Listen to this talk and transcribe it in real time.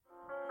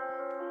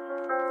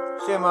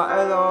Siema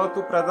elo,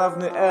 tu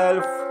pradawny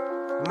elf.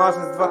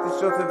 Marzec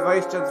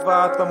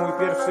 2022 to mój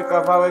pierwszy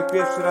kawałek,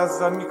 pierwszy raz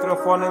za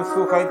mikrofonem,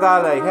 słuchaj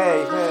dalej. Hej,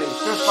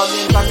 wciąż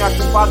pamiętam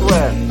jak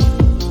upadłem,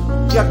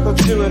 jak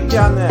toczyłem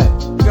pianę.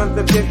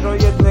 Piąte piętro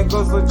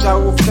jednego z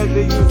oddziałów,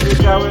 wtedy już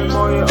wiedziałem,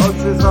 moje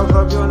oczy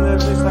zabawione,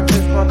 w myślach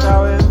też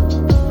płakałem.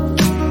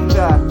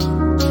 Tak,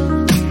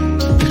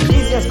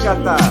 wizja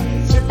świata,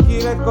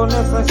 szybki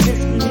rekonesans,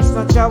 ciężki niż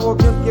na ciało,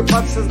 wielkie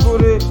patrzę z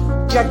góry,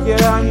 jakie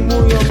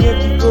reanimują mnie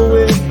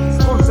piguły,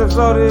 skurcze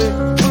wzory,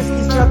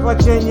 błyski światła,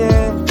 cienie,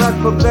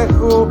 brak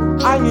oddechu,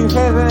 I'm in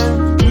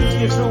heaven, nic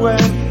nie czułem,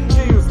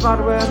 czy już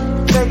zmarłem,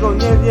 tego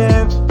nie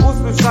wiem,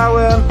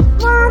 usłyszałem,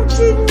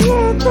 Marcin,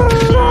 nie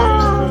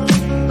teraz,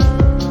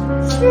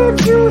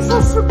 świat już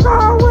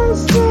oszukałeś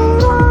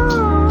teraz.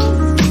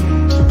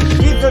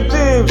 Widzę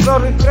dym,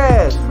 wzory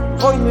krew,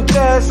 wojny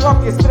też,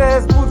 łapię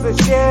stres,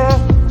 budzę się,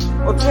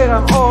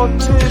 otwieram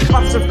oczy,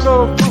 patrzę w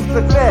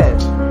kroplówce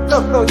krew.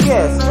 Co to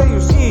jest? Chcę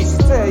już iść,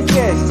 chcę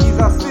jeść i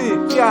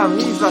zasypiam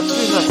i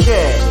zaczyna się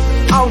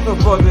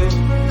autowody,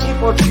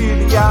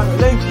 hipochilian,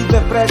 lęki,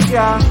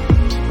 depresja,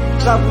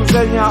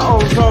 zaburzenia o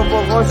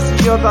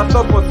osobowości, joda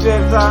to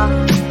potwierdza.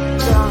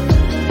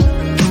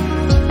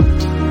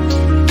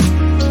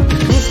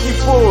 Niski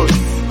puls,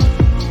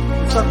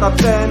 wysoka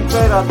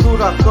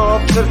temperatura,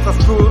 kop,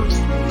 serca skurcz,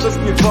 coś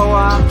mnie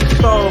woła,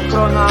 to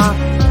ochrona,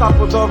 ta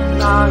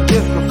podobna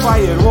jest do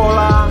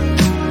firewalla.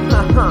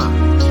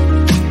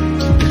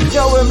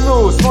 Wziąłem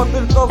nóż,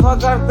 motylkowa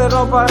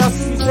garderoba, raz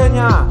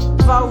ćwiczenia,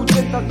 dwa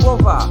ucięta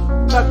głowa.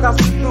 Taka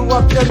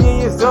sytuacja nie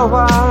jest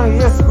zdrowa,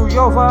 jest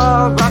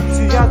chujowa, brak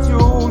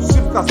przyjaciół,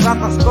 szybka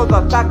strata,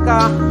 szkoda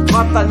taka.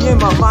 Mata nie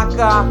ma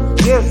maka,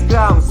 jest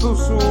gram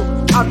suszu,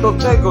 a do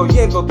tego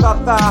jego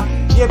tata.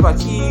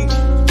 Jebać ich,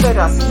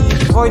 teraz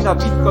ich, wojna,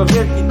 bitko,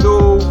 wielki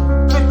dół.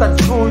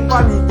 Pytać chuj,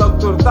 pani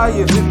doktor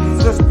daje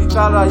wypis ze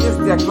szpitala,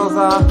 jest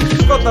diagnoza.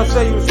 Szkoda,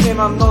 że już nie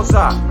mam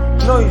noża.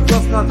 No i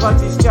wiosna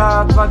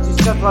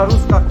 2022,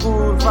 ruska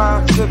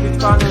kurwa. Chcę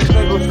być panem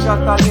tego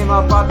świata, nie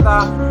ma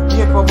bata.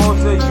 Nie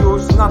pomoże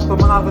już, na to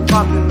nawet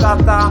paty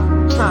tata.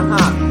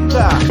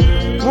 Tak,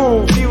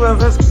 mówiłem,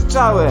 wreszcie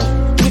krzyczałem.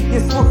 Nikt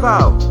nie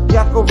słuchał,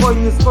 jak o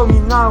wojnie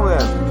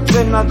wspominałem.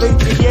 Że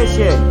nadejdzie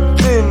jesień,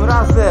 tym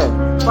razem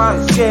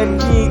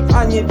październik,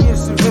 a nie 1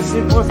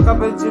 września. Polska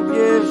będzie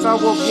w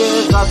żałobie.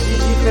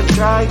 Zabili ten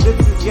kraj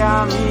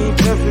decyzjami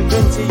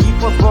prezydenci i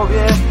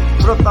posłowie.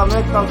 Wrota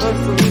meta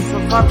wersu jest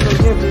otwarte,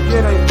 nie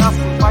wybieraj czasu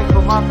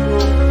fajkomatu.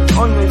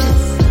 One już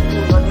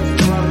kurwa nie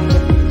słuchają.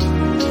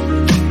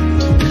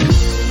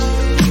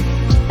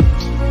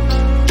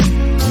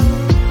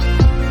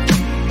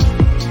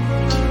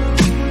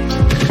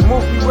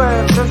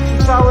 Mówiłem, że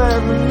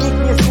krzyczałem, nikt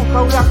nie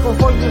słuchał, jak o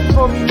wojnie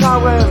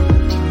wspominałem.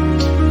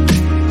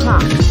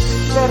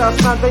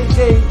 Teraz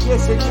nadejdzie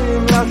jesień,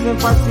 tym razem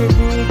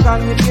październik, a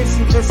nie 1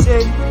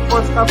 wrzesień.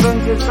 Polska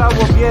będzie w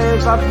żałobie,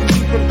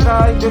 zabili ten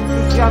kraj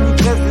decyzjami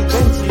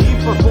prezydenci i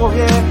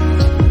posłowie.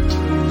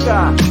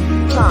 Tak.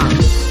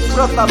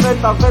 Wrota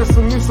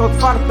metaversum już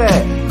otwarte,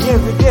 nie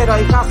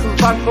wybieraj haseł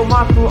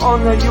bankomatu,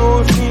 one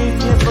już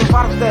nic nie są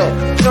warte.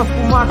 Wciąż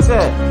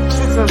tłumaczę,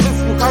 krzyczę,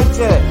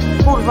 wysłuchajcie,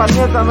 kurwa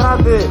nie dam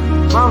rady,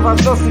 mam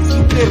was dosyć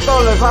i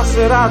pierdolę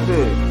wasze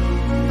rady.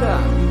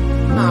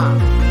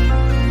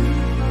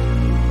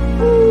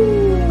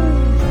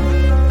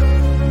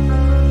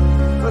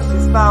 Co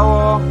się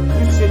stało?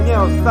 Już się nie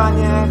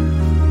odstanie.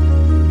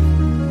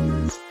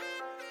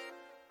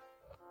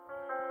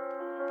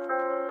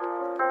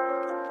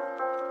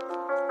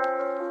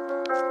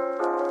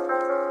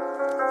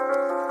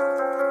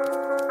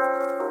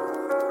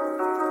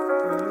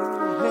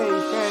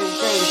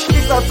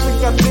 Szpital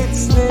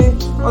psychiatryczny,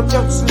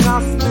 oddział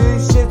 13.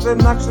 Siedzę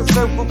na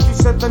krzesełku,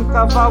 piszę ten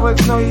kawałek,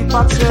 no i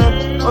patrzę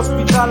od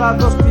szpitala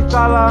do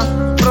szpitala.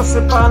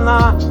 Proszę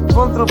pana,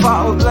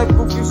 wątroba od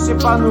leków już się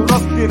panu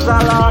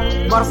rozpierdala.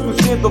 Marsku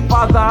nie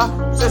dopada,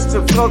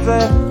 przeszczep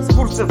wchodzę,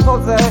 skurczę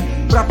wchodzę.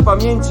 Brak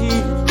pamięci,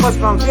 choć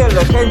mam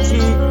wiele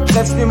chęci,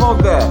 lecz nie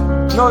mogę.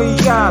 No i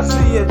ja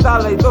żyję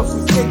dalej, do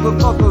wszystkiego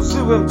to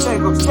dożyłem,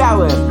 czego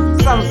chciałem.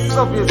 Sam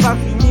sobie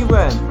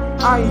zawiniłem,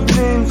 a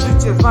innym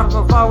życie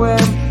zmarnowałem.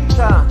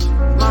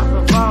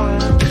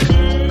 Zmarnowałem.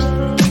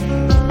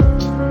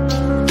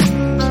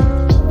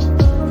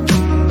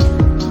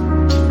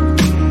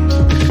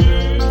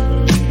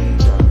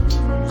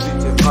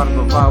 Życie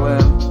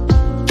zmarnowałem.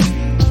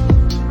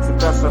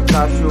 Przepraszam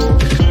Kasiu,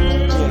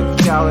 nie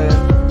chciałem.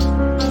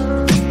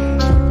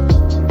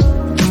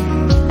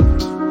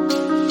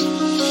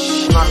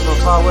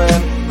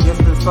 Zmarnowałem,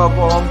 jestem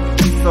sobą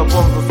i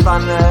sobą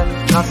zostanę.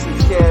 Na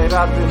wszystkie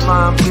rady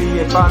mam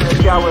wyjebane,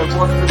 białe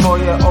włosy,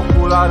 moje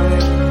okulary.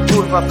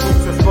 Kurwa,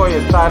 puszczę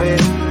swoje stary.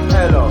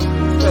 Elo,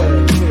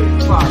 4, 3,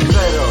 2, 0.